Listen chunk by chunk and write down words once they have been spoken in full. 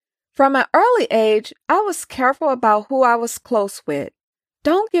From an early age, I was careful about who I was close with.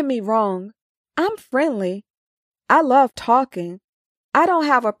 Don't get me wrong, I'm friendly. I love talking. I don't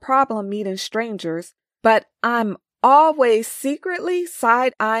have a problem meeting strangers, but I'm always secretly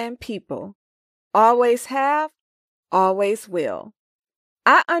side-eyeing people. Always have, always will.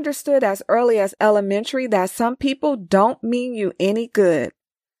 I understood as early as elementary that some people don't mean you any good.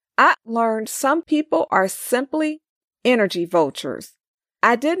 I learned some people are simply energy vultures.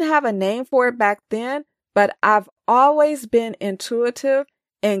 I didn't have a name for it back then, but I've always been intuitive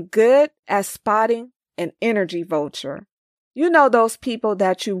and good at spotting an energy vulture. You know those people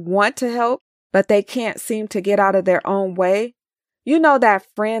that you want to help, but they can't seem to get out of their own way? You know that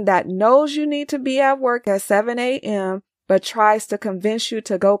friend that knows you need to be at work at 7 a.m., but tries to convince you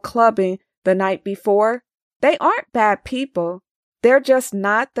to go clubbing the night before? They aren't bad people. They're just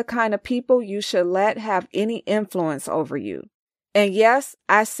not the kind of people you should let have any influence over you. And yes,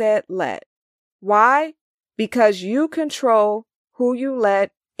 I said let. Why? Because you control who you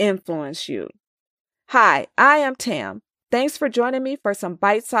let influence you. Hi, I am Tam. Thanks for joining me for some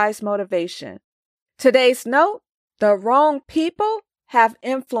bite-sized motivation. Today's note: the wrong people have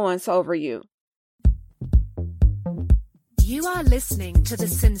influence over you. You are listening to the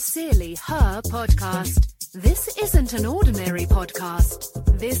Sincerely Her podcast. This isn't an ordinary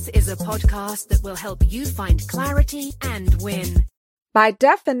podcast. This is a podcast that will help you find clarity and win. By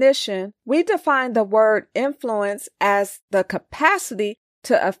definition, we define the word influence as the capacity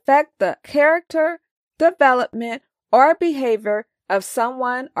to affect the character, development, or behavior of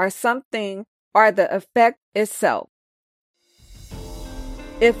someone or something, or the effect itself.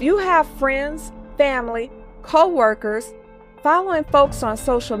 If you have friends, family, co-workers, following folks on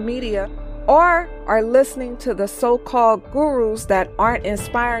social media, or are listening to the so-called gurus that aren't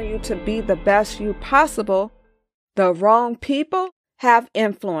inspiring you to be the best you possible, the wrong people have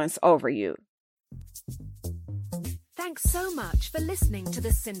influence over you. Thanks so much for listening to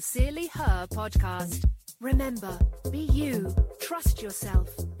the Sincerely Her podcast. Remember, be you, trust yourself,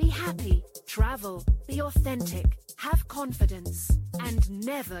 be happy, travel, be authentic, have confidence, and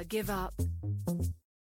never give up.